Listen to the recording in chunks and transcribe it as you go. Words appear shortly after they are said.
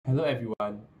Hello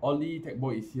everyone, Ollie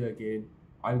TechBoy is here again.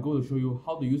 I'm going to show you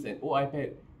how to use an old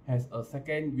iPad has a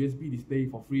second USB display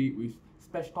for free with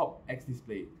splashtop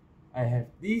XDisplay. I have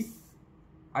this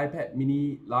iPad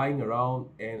mini lying around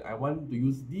and I want to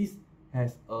use this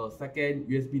as a second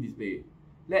USB display.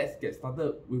 Let's get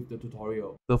started with the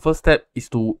tutorial. The first step is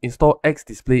to install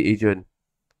XDisplay agent.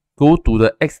 Go to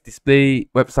the XDisplay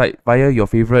website via your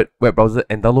favorite web browser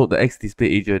and download the XDisplay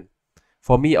agent.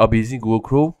 For me, I'll be using Google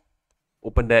Chrome.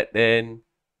 Open that, then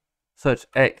search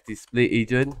XDisplay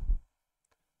agent.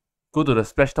 Go to the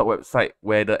splashtop website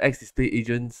where the XDisplay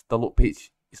agent's download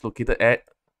page is located at.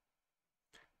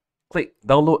 Click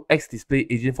download XDisplay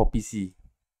agent for PC.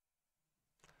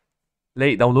 Let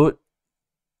it download.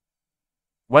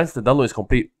 Once the download is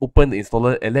complete, open the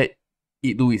installer and let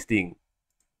it do its thing.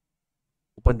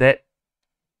 Open that.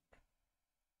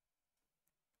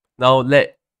 Now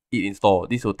let it install.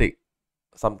 This will take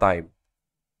some time.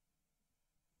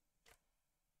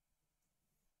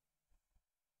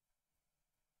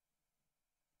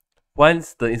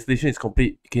 Once the installation is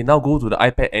complete, you can now go to the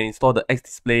iPad and install the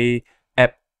XDisplay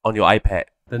app on your iPad.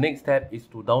 The next step is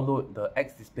to download the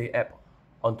XDisplay app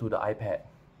onto the iPad.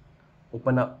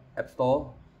 Open up App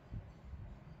Store.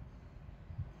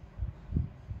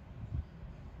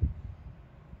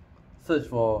 Search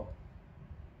for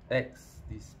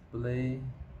XDisplay.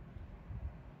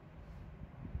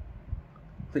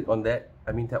 Click on that,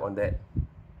 tap on that.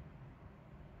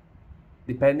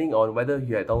 Depending on whether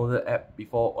you have downloaded the app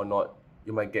before or not,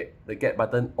 you might get the get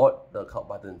button or the cloud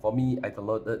button. For me, I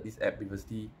downloaded this app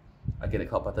previously. I get the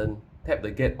cloud button. Tap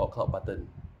the get or cloud button.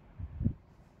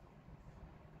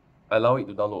 Allow it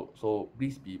to download, so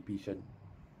please be patient.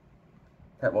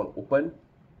 Tap on open.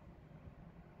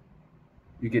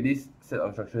 You get this set of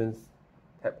instructions.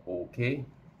 Tap OK.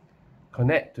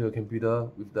 Connect to your computer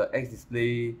with the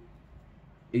XDisplay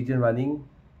agent running.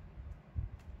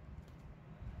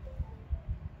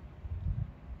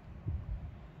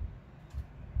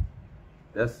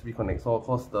 Just reconnect. So of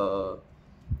course the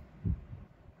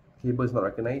cable is not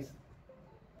recognized.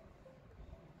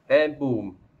 And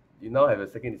boom, you now have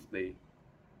a second display.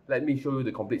 Let me show you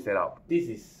the complete setup. This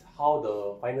is how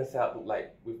the final setup looks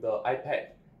like with the iPad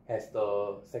has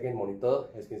the second monitor,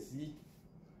 as you can see.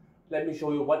 Let me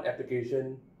show you one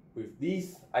application with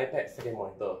this iPad second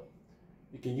monitor.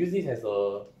 You can use this as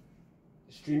a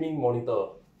streaming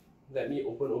monitor. Let me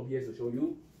open OBS to show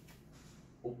you.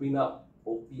 Open up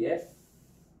OBS.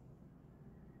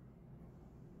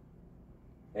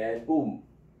 And boom,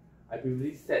 I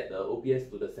previously set the OBS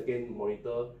to the second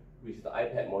monitor, which is the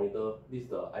iPad monitor. This is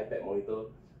the iPad monitor,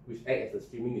 which acts as a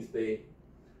streaming display.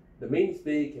 The main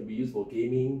display can be used for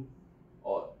gaming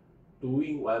or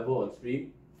doing whatever on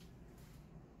stream.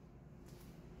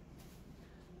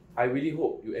 I really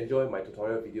hope you enjoy my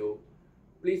tutorial video.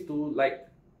 Please do like,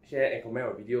 share and comment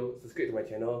my video, subscribe to my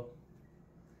channel,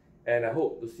 and I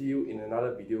hope to see you in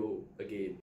another video again.